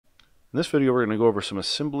In this video, we're going to go over some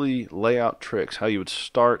assembly layout tricks, how you would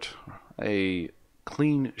start a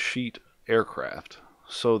clean sheet aircraft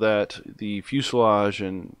so that the fuselage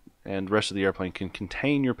and rest of the airplane can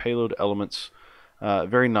contain your payload elements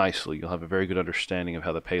very nicely. You'll have a very good understanding of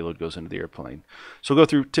how the payload goes into the airplane. So we'll go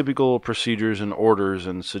through typical procedures and orders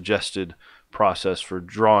and suggested process for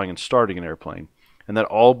drawing and starting an airplane. And that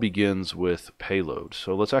all begins with payload.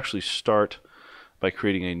 So let's actually start by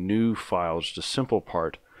creating a new file, just a simple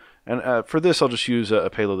part. And for this, I'll just use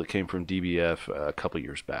a payload that came from DBF a couple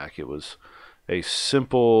years back. It was a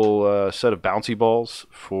simple set of bouncy balls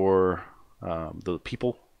for the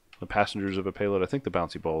people, the passengers of a payload. I think the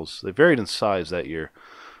bouncy balls, they varied in size that year.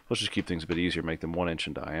 Let's just keep things a bit easier, make them 1 inch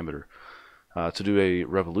in diameter. To do a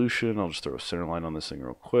revolution, I'll just throw a center line on this thing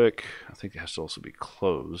real quick. I think it has to also be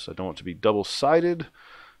closed. I don't want it to be double-sided,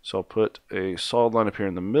 so I'll put a solid line up here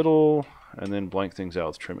in the middle and then blank things out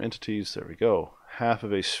with trim entities. There we go. Half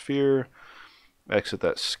of a sphere, exit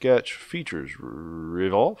that sketch, features,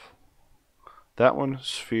 revolve. That one,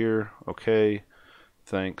 sphere, okay,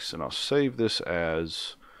 thanks. And I'll save this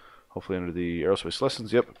as, hopefully under the aerospace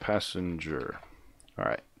lessons, yep, passenger. All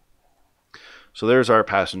right. So there's our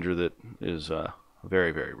passenger that is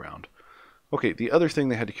very, very round. Okay, the other thing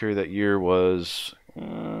they had to carry that year was,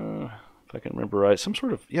 if I can remember right, some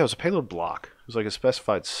sort of, yeah, it was a payload block. It was like a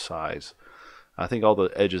specified size. I think all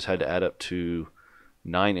the edges had to add up to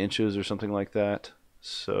 9 inches or something like that.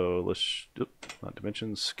 So let's, not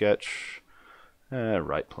dimensions, sketch,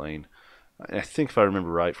 right plane. I think if I remember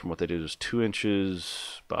right from what they did, it was 2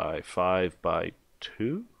 inches by 5 by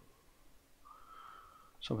 2,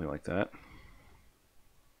 something like that.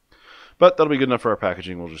 But that'll be good enough for our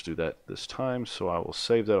packaging. We'll just do that this time. So I will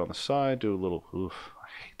save that on the side, do a little, oof,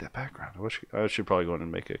 I hate that background. I should probably go in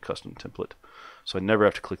and make a custom template so I never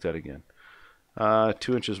have to click that again.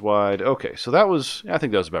 2 inches wide. Okay, so that was, I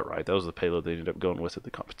think that was about right. That was the payload they ended up going with at the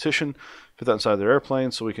competition. Put that inside their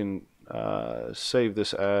airplane so we can save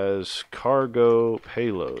this as cargo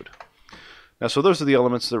payload. Now, so those are the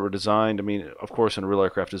elements that were designed. I mean, of course, in a real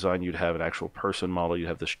aircraft design, you'd have an actual person model. You'd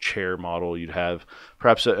have this chair model. You'd have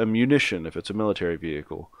perhaps a munition if it's a military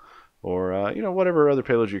vehicle. Or, you know, whatever other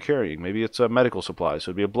payloads you're carrying. Maybe it's a medical supply,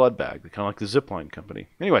 so it'd be a blood bag, kind of like the zipline company.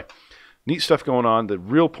 Anyway, neat stuff going on. The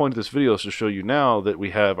real point of this video is to show you now that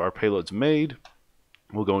we have our payloads made.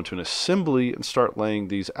 We'll go into an assembly and start laying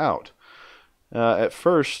these out. At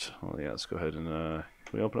first, well, yeah, let's go ahead and can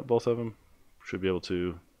we open up both of them? Should be able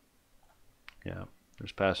to. Yeah,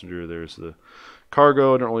 there's passenger, there's the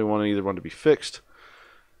cargo. I don't really want either one to be fixed.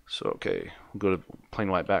 So, okay, we'll go to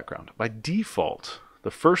plain white background. By default,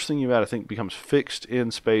 the first thing you add, I think, becomes fixed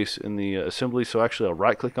in space in the assembly. So actually, I'll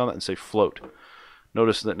right-click on that and say float.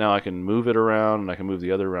 Notice that now I can move it around and I can move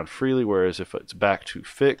the other around freely, whereas if it's back to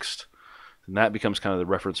fixed, then that becomes kind of the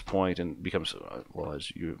reference point and becomes, well,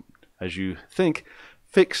 as you think,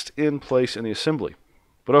 fixed in place in the assembly.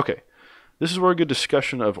 But okay, this is where a good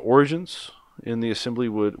discussion of origins in the assembly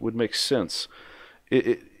would make sense.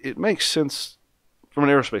 It makes sense from an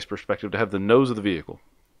aerospace perspective to have the nose of the vehicle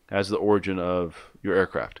as the origin of your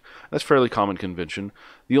aircraft. That's fairly common convention.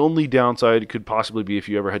 The only downside could possibly be if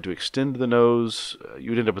you ever had to extend the nose,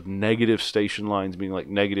 you would end up with negative station lines, being like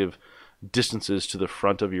negative distances to the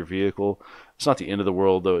front of your vehicle. It's not the end of the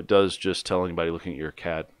world, though it does just tell anybody looking at your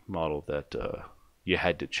CAD model that you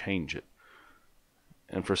had to change it.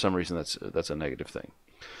 And for some reason, that's a negative thing.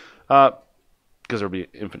 Because there'll be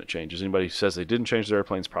infinite changes. Anybody who says they didn't change their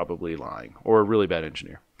airplane's probably lying or a really bad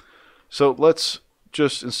engineer. So let's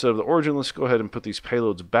just, instead of the origin, let's go ahead and put these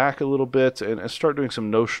payloads back a little bit and start doing some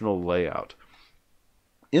notional layout.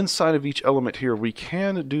 Inside of each element here, we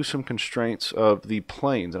can do some constraints of the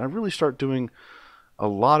planes. And I really start doing a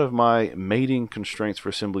lot of my mating constraints for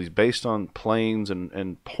assemblies based on planes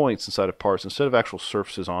and points inside of parts instead of actual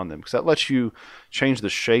surfaces on them. Because that lets you change the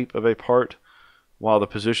shape of a part while the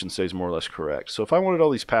position stays more or less correct. So if I wanted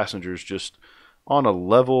all these passengers just on a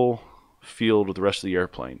level field with the rest of the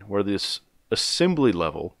airplane, where this assembly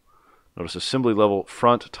level, notice assembly level,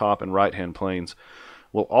 front, top, and right-hand planes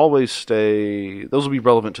will always stay, those will be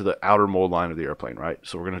relevant to the outer mold line of the airplane, right?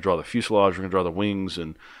 So we're going to draw the fuselage, we're going to draw the wings,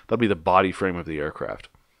 and that'll be the body frame of the aircraft.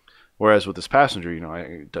 Whereas with this passenger, you know,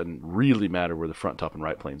 it doesn't really matter where the front, top, and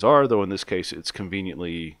right planes are, though in this case it's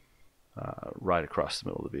conveniently right across the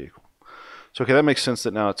middle of the vehicle. So, okay, that makes sense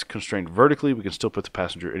that now it's constrained vertically. We can still put the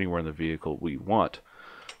passenger anywhere in the vehicle we want.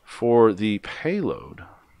 For the payload,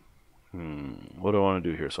 what do I want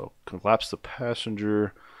to do here? So, collapse the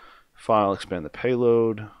passenger file, expand the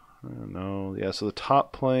payload. No, yeah, so the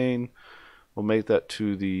top plane, we'll make that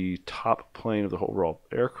to the top plane of the overall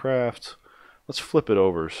aircraft. Let's flip it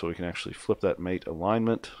over so we can actually flip that mate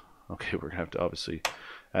alignment. Okay, we're going to have to obviously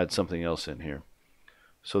add something else in here.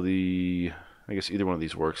 So I guess either one of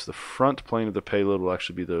these works. The front plane of the payload will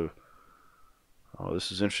actually be the, oh,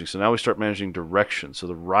 this is interesting. So now we start managing direction. So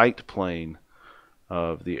the right plane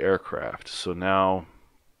of the aircraft. So now,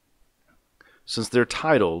 since they're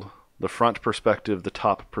titled, the front perspective, the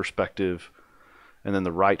top perspective, and then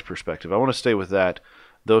the right perspective. I want to stay with that,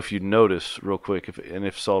 though if you notice real quick, if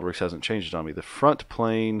SolidWorks hasn't changed it on me, the front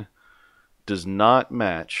plane does not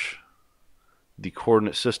match the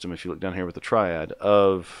coordinate system, if you look down here with the triad,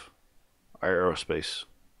 of our aerospace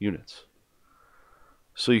units.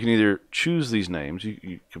 So you can either choose these names,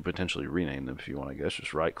 you can potentially rename them if you want, I guess.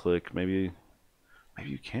 Just right click, maybe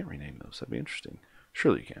you can't rename those, that'd be interesting.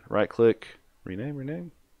 Surely you can. Right click,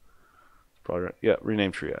 rename. Probably right. Yeah,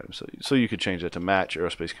 rename tree item. So you could change that to match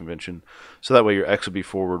aerospace convention. So that way your X would be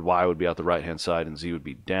forward, Y would be out the right hand side, and Z would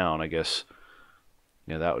be down, I guess.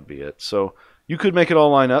 Yeah, that would be it. So you could make it all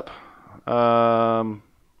line up. Not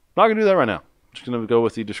going to do that right now. I'm just going to go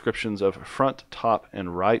with the descriptions of front, top,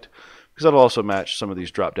 and right, because that'll also match some of these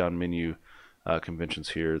drop-down menu conventions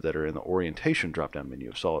here that are in the orientation drop-down menu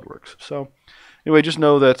of SolidWorks. So anyway, just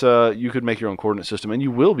know that you could make your own coordinate system, and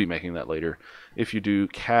you will be making that later if you do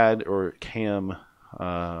CAD or CAM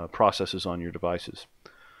processes on your devices.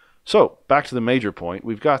 So back to the major point.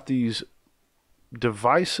 We've got these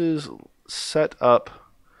devices set up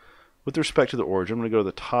with respect to the origin. I'm going to go to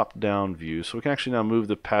the top-down view, so we can actually now move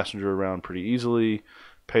the passenger around pretty easily.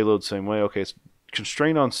 Payload same way. Okay, it's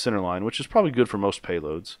constrained on centerline, which is probably good for most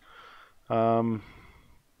payloads. And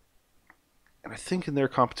I think in their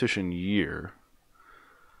competition year,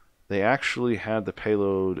 they actually had the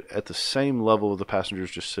payload at the same level of the passengers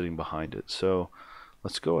just sitting behind it. So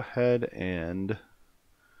let's go ahead and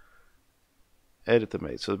edit the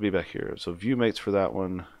mates. So it'll be back here. So view mates for that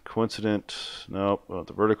one. Coincident. Nope. We want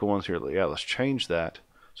the vertical ones here. Yeah, let's change that.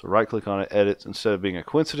 So right click on it, edit. Instead of being a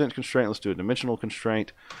coincident constraint, let's do a dimensional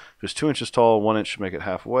constraint. If it's 2 inches tall, 1 inch should make it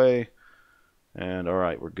halfway. And all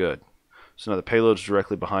right, we're good. So now the payload is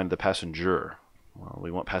directly behind the passenger. Well, we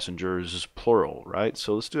want passengers plural, right?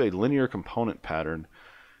 So let's do a linear component pattern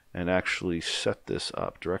and actually set this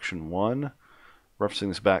up. Direction 1, referencing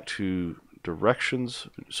this back to directions.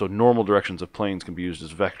 So normal directions of planes can be used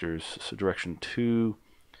as vectors. So direction 2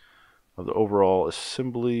 of the overall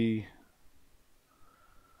assembly.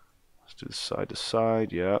 Let's do the side to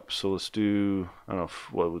side. Yep. So let's do, I don't know,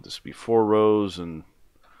 what would this be? 4 rows and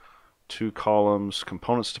 2 columns.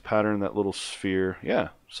 Components to pattern that little sphere. Yeah.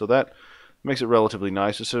 So that makes it relatively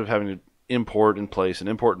nice. Instead of having to import in place and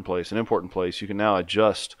import in place and import in place, you can now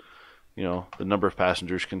adjust, the number of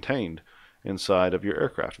passengers contained inside of your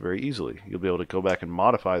aircraft very easily. You'll be able to go back and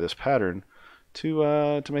modify this pattern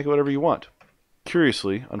to make it whatever you want.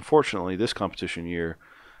 Curiously, unfortunately, this competition year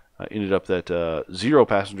ended up that 0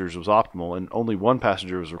 passengers was optimal and only 1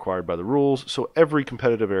 passenger was required by the rules, so every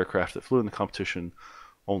competitive aircraft that flew in the competition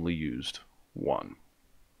only used 1.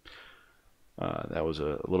 That was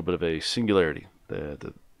a little bit of a singularity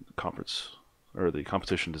the conference or the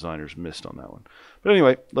competition designers missed on that one. But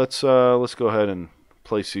anyway, let's go ahead and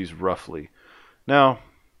place these roughly. Now,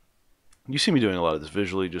 you see me doing a lot of this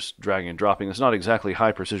visually, just dragging and dropping. It's not exactly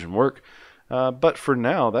high precision work, but for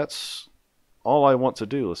now, that's all I want to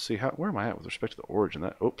do. Let's see, where am I at with respect to the origin?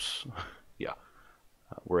 Oops, yeah,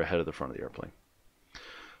 we're ahead of the front of the airplane.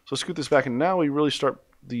 So let's scoot this back, and now we really start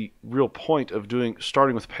the real point of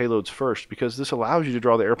starting with payloads first, because this allows you to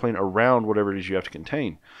draw the airplane around whatever it is you have to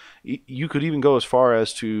contain. You could even go as far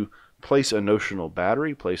as to place a notional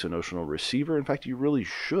battery, place a notional receiver. In fact, you really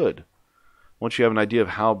should, once you have an idea of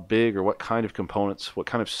how big or what kind of components, what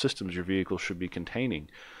kind of systems your vehicle should be containing.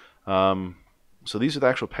 So these are the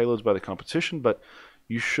actual payloads by the competition, but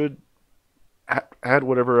you should add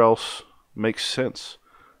whatever else makes sense.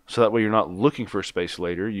 So that way you're not looking for space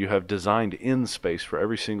later. You have designed in space for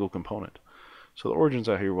every single component. So the origin's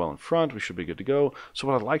out here well in front. We should be good to go. So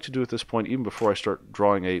what I'd like to do at this point, even before I start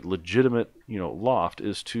drawing a legitimate, loft,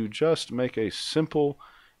 is to just make a simple,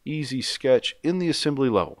 easy sketch in the assembly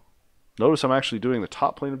level. Notice I'm actually doing the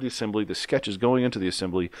top plane of the assembly. The sketch is going into the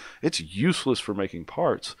assembly. It's useless for making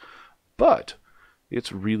parts, but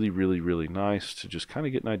it's really, really, really nice to just kind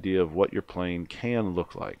of get an idea of what your plane can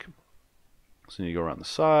look like. So you go around the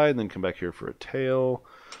side, and then come back here for a tail.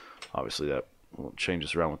 Obviously that will change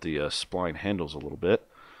this around with the spline handles a little bit.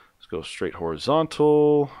 Let's go straight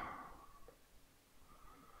horizontal.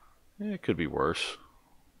 It could be worse.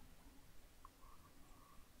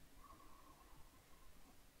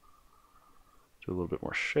 Do a little bit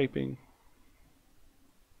more shaping.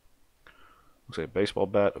 Looks like a baseball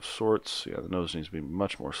bat of sorts. Yeah, the nose needs to be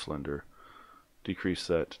much more slender. Decrease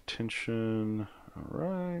that tension. All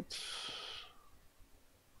right.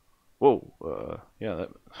 Whoa. Yeah, that.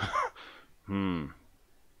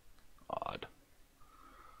 Odd.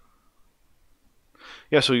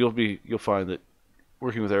 Yeah, so you'll find that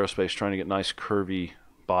working with aerospace, trying to get nice curvy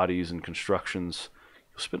bodies and constructions,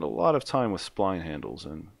 you'll spend a lot of time with spline handles,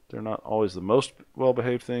 and they're not always the most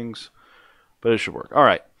well-behaved things, but it should work. All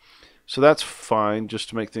right, so that's fine. Just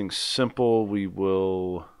to make things simple, we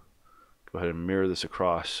will go ahead and mirror this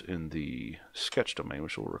across in the sketch domain,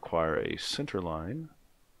 which will require a center line.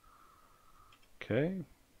 Okay,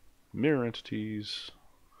 mirror entities.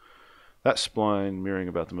 That spline mirroring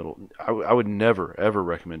about the middle. I would never, ever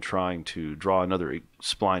recommend trying to draw another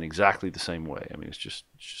spline exactly the same way. I mean, it's just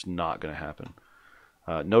not going to happen.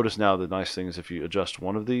 Notice now the nice thing is if you adjust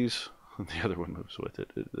one of these, the other one moves with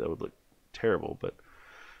it. That would look terrible, but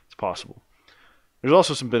it's possible. There's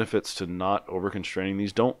also some benefits to not over-constraining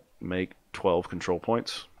these. Don't make 12 control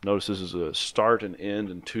points. Notice this is a start and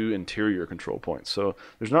end and 2 interior control points. So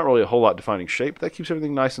there's not really a whole lot defining shape. That keeps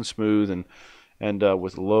everything nice and smooth and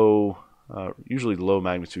with low, usually low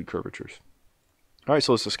magnitude curvatures. All right,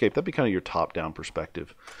 so let's escape. That'd be kind of your top-down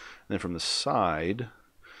perspective. And then from the side,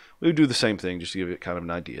 we would do the same thing just to give you kind of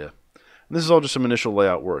an idea. And this is all just some initial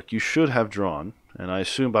layout work. You should have drawn, and I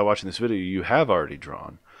assume by watching this video you have already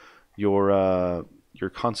drawn your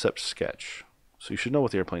concept sketch. So you should know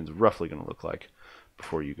what the airplane is roughly going to look like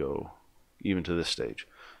before you go even to this stage.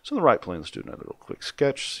 So in the right plane, let's do another little quick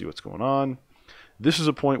sketch, see what's going on. This is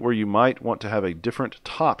a point where you might want to have a different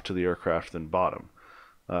top to the aircraft than bottom.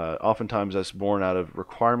 Oftentimes that's born out of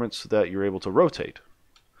requirements that you're able to rotate.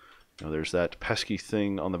 You know, there's that pesky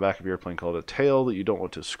thing on the back of your airplane called a tail that you don't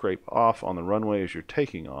want to scrape off on the runway as you're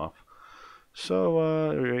taking off.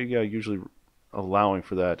 So yeah, usually allowing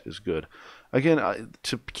for that is good. Again,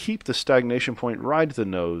 to keep the stagnation point right at the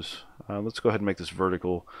nose, let's go ahead and make this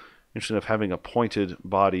vertical. Interesting enough, having a pointed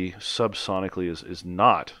body subsonically is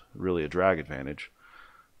not really a drag advantage.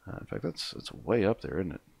 In fact, that's way up there,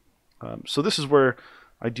 isn't it? So this is where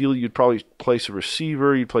ideally you'd probably place a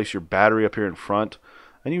receiver, you'd place your battery up here in front,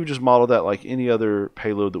 and you would just model that like any other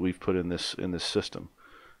payload that we've put in this system.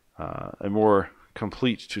 A more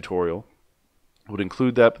complete tutorial would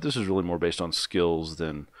include that, but this is really more based on skills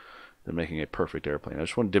than making a perfect airplane. I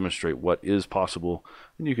just want to demonstrate what is possible,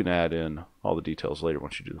 and you can add in all the details later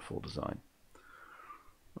once you do the full design.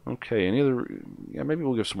 Okay, any other? Yeah, maybe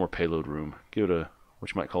we'll give some more payload room. Give it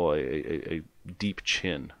what you might call a deep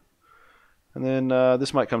chin. And then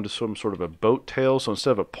this might come to some sort of a boat tail. So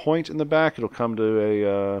instead of a point in the back, it'll come to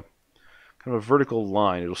a kind of a vertical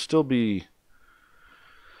line. It'll still be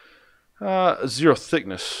zero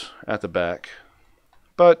thickness at the back,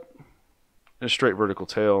 but a straight vertical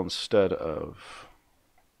tail instead of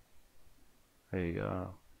a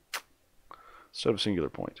singular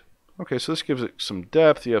point. Okay, so this gives it some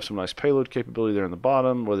depth. You have some nice payload capability there in the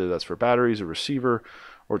bottom, whether that's for batteries, a receiver,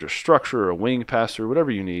 or just structure, or a wing pass-through,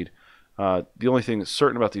 whatever you need. The only thing that's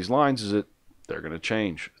certain about these lines is that they're going to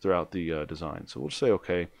change throughout the design. So we'll just say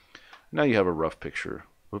OK. Now you have a rough picture.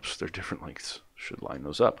 Oops, they're different lengths. Should line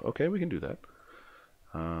those up. Okay, we can do that.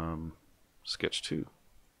 Sketch 2.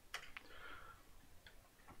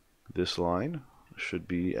 This line should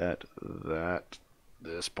be at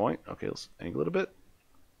this point. Okay, let's angle it a bit.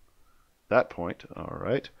 That point. All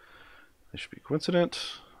right. They should be coincident.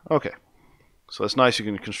 Okay. So that's nice. You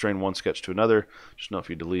can constrain one sketch to another. Just know if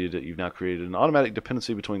you deleted it, you've now created an automatic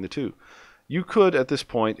dependency between the two. You could, at this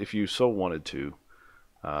point, if you so wanted to,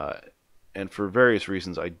 and for various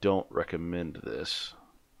reasons, I don't recommend this.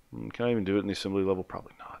 Can I even do it in the assembly level?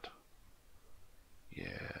 Probably not.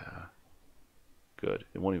 Yeah. Good.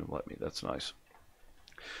 It won't even let me. That's nice.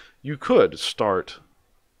 You could start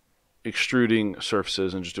extruding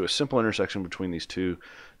surfaces and just do a simple intersection between these two.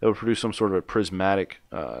 That would produce some sort of a prismatic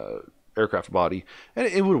aircraft body, and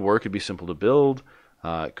it would work. It'd be simple to build.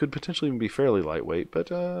 It could potentially even be fairly lightweight,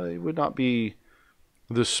 but it would not be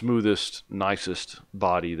the smoothest, nicest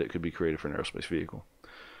body that could be created for an aerospace vehicle.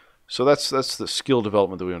 So that's the skill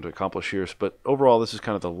development that we want to accomplish here. But overall, this is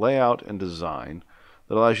kind of the layout and design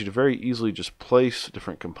that allows you to very easily just place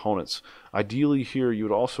different components. Ideally here, you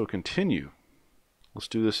would also continue. Let's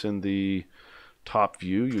do this in the top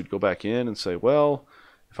view. You'd go back in and say, well,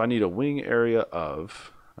 if I need a wing area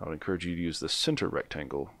of, I would encourage you to use the center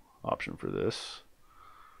rectangle option for this.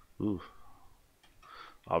 Ooh.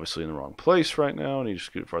 Obviously in the wrong place right now. I need to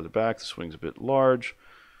scoot it farther back. This wing's a bit large,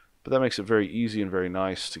 but that makes it very easy and very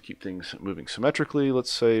nice to keep things moving symmetrically.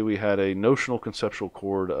 Let's say we had a notional conceptual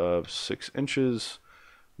chord of 6 inches,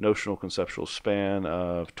 notional conceptual span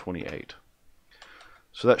of 28.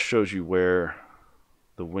 So that shows you where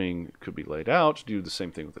the wing could be laid out. Do the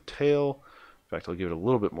same thing with the tail. fact, I'll give it a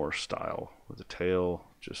little bit more style with the tail,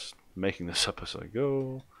 just making this up as I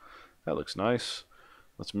go. That looks nice.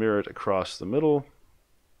 Let's mirror it across the middle.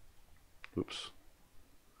 Oops.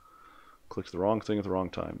 Clicked the wrong thing at the wrong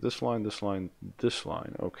time. This line, this line, this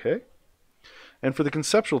line. Okay. And for the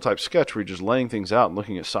conceptual type sketch where you're just laying things out and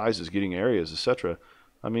looking at sizes, getting areas, etc.,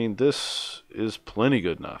 I mean, this is plenty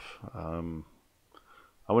good enough.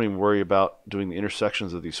 I wouldn't even worry about doing the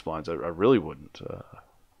intersections of these splines. I really wouldn't,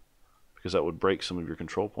 because that would break some of your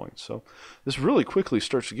control points. So this really quickly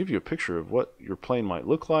starts to give you a picture of what your plane might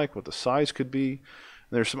look like, what the size could be.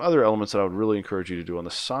 And there's some other elements that I would really encourage you to do on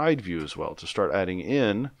the side view as well, to start adding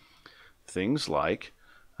in things like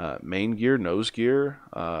main gear, nose gear,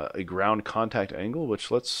 a ground contact angle,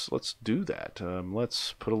 which let's do that.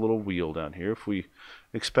 Let's put a little wheel down here. If we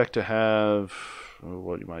expect to have,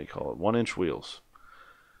 what you might call it, 1-inch wheels,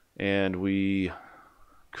 and we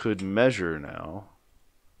could measure now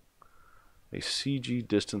a CG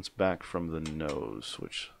distance back from the nose,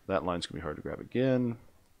 which that line's going to be hard to grab again.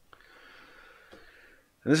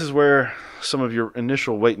 And this is where some of your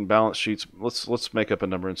initial weight and balance sheets, let's make up a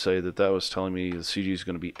number and say that was telling me the CG is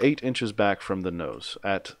going to be 8 inches back from the nose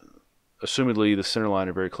at, assumedly, the center line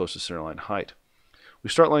or very close to center line height. We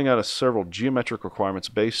start laying out several geometric requirements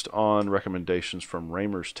based on recommendations from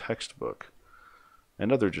Raymer's textbook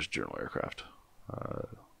and other just general aircraft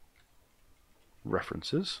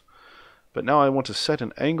references. But now I want to set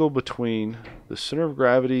an angle between the center of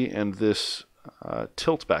gravity and this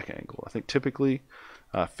tilt back angle. I think typically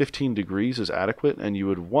 15 degrees is adequate, and you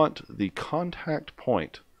would want the contact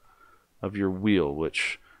point of your wheel,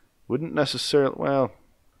 which wouldn't necessarily, well,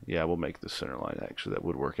 yeah, we'll make the center line. Actually, that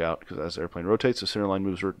would work out, because as the airplane rotates, the center line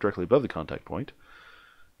moves directly above the contact point.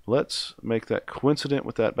 Let's make that coincident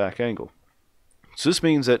with that back angle. So this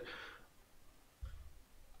means that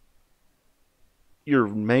your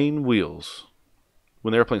main wheels,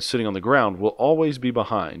 when the airplane's sitting on the ground, will always be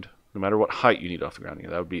behind, no matter what height you need off the ground.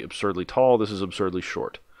 That would be absurdly tall. This is absurdly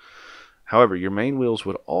short. However, your main wheels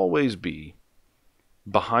would always be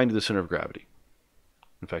behind the center of gravity.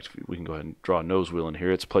 In fact, we can go ahead and draw a nose wheel in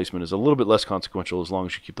here. Its placement is a little bit less consequential as long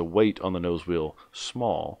as you keep the weight on the nose wheel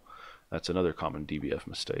small. That's another common DBF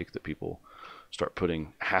mistake, that people start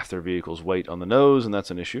putting half their vehicle's weight on the nose, and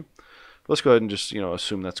that's an issue. Let's go ahead and just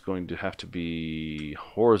assume that's going to have to be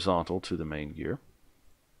horizontal to the main gear.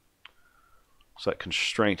 So that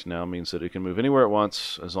constraint now means that it can move anywhere at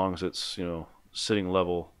once as long as it's sitting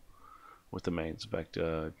level with the mains. In fact,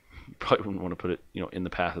 you probably wouldn't want to put it in the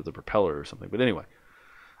path of the propeller or something. But anyway,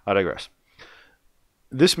 I digress.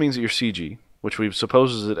 This means that your CG, which we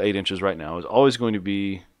suppose is at 8 inches right now, is always going to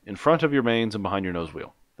be in front of your mains and behind your nose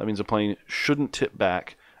wheel. That means the plane shouldn't tip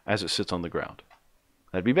back as it sits on the ground.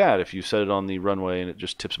 That'd be bad if you set it on the runway and it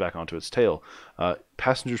just tips back onto its tail.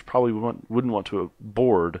 Passengers probably wouldn't want to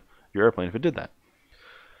board your airplane if it did that.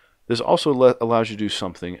 This also allows you to do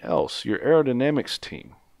something else. Your aerodynamics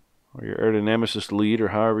team, or your aerodynamicist lead, or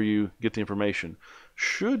however you get the information,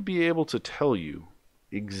 should be able to tell you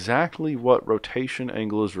exactly what rotation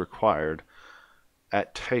angle is required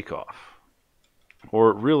at takeoff.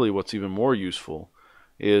 Or really, what's even more useful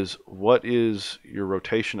is what is your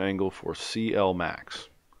rotation angle for CL max.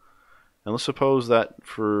 And let's suppose that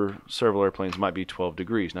for several airplanes might be 12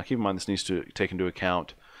 degrees. Now keep in mind this needs to take into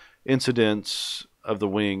account incidents of the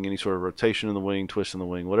wing, any sort of rotation in the wing, twist in the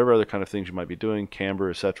wing, whatever other kind of things you might be doing,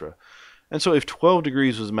 camber, etc. And so if 12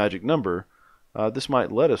 degrees was a magic number, this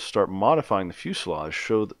might let us start modifying the fuselage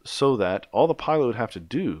so that all the pilot would have to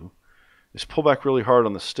do is pull back really hard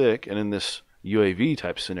on the stick, and in this UAV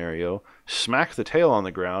type scenario, smack the tail on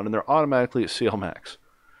the ground, and they're automatically at CL max.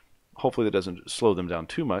 Hopefully that doesn't slow them down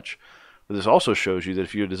too much. But this also shows you that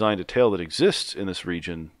if you designed a tail that exists in this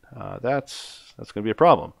region, that's going to be a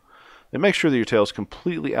problem. And make sure that your tail is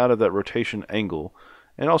completely out of that rotation angle,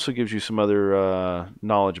 and also gives you some other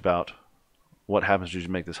knowledge about what happens as you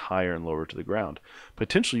make this higher and lower to the ground.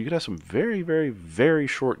 Potentially you could have some very, very, very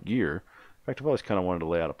short gear. In fact, I've always kind of wanted to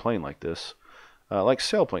lay out a plane like this. Like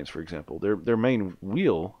sailplanes, for example. Their main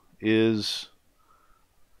wheel is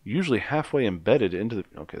usually halfway embedded into the...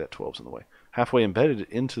 Okay, that 12's in the way. Halfway embedded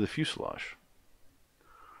into the fuselage.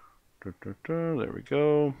 There we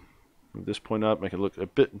go. Move this point up, make it look a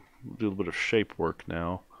bit... Do a little bit of shape work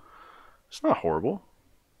now. It's not horrible.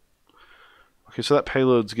 Okay, so that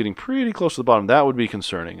payload's getting pretty close to the bottom. That would be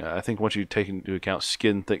concerning. I think once you take into account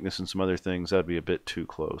skin thickness and some other things, that would be a bit too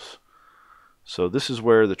close. So this is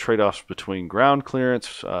where the trade-offs between ground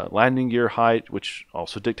clearance, landing gear height, which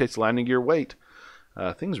also dictates landing gear weight,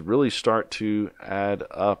 things really start to add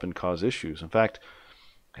up and cause issues. In fact,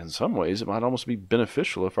 In some ways, it might almost be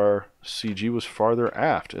beneficial if our CG was farther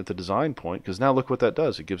aft at the design point, because now look what that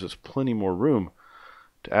does. It gives us plenty more room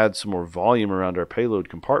to add some more volume around our payload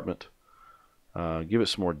compartment. Give it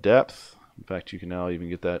some more depth. In fact, you can now even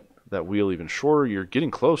get that wheel even shorter. You're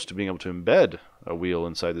getting close to being able to embed a wheel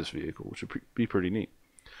inside this vehicle, which would be pretty neat.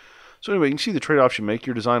 So anyway, you can see the trade-offs you make.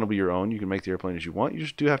 Your design will be your own. You can make the airplane as you want. You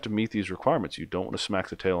just do have to meet these requirements. You don't want to smack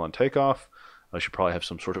the tail on takeoff. I should probably have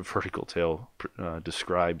some sort of vertical tail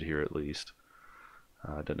described here at least.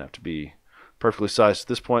 It doesn't have to be perfectly sized at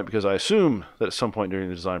this point, because I assume that at some point during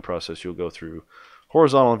the design process you'll go through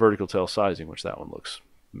horizontal and vertical tail sizing, which that one looks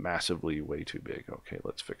massively way too big. Okay,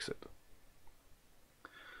 let's fix it.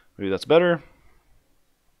 Maybe that's better.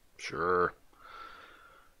 Sure.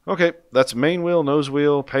 Okay, that's main wheel, nose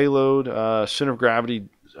wheel, payload, center of gravity,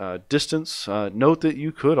 distance. Note that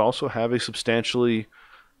you could also have a substantially,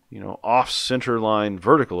 off-center line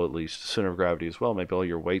vertical, at least, center of gravity as well. Maybe all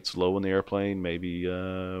your weight's low in the airplane, maybe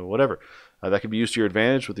whatever. That could be used to your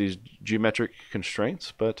advantage with these geometric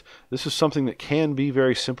constraints, but this is something that can be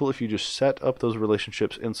very simple if you just set up those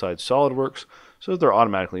relationships inside SolidWorks so that they're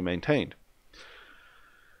automatically maintained.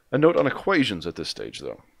 A note on equations at this stage,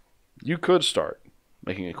 though. You could start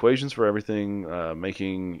making equations for everything,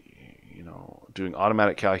 doing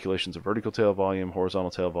automatic calculations of vertical tail volume, horizontal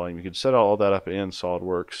tail volume. You could set all that up in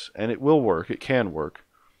SolidWorks, and it will work. It can work.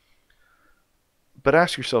 But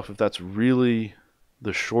ask yourself if that's really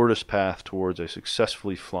the shortest path towards a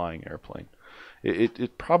successfully flying airplane.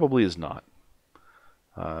 It probably is not.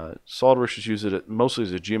 SolidWorks just use it mostly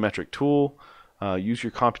as a geometric tool. Use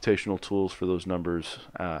your computational tools for those numbers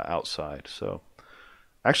outside. So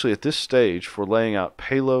actually, at this stage, for laying out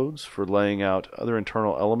payloads, for laying out other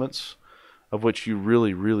internal elements, of which you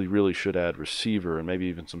really, really, really should add receiver and maybe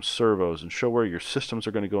even some servos and show where your systems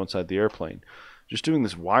are going to go inside the airplane. Just doing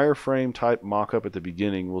this wireframe type mock-up at the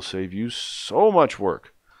beginning will save you so much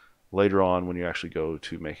work later on when you actually go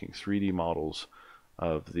to making 3D models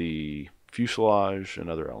of the fuselage and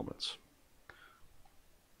other elements.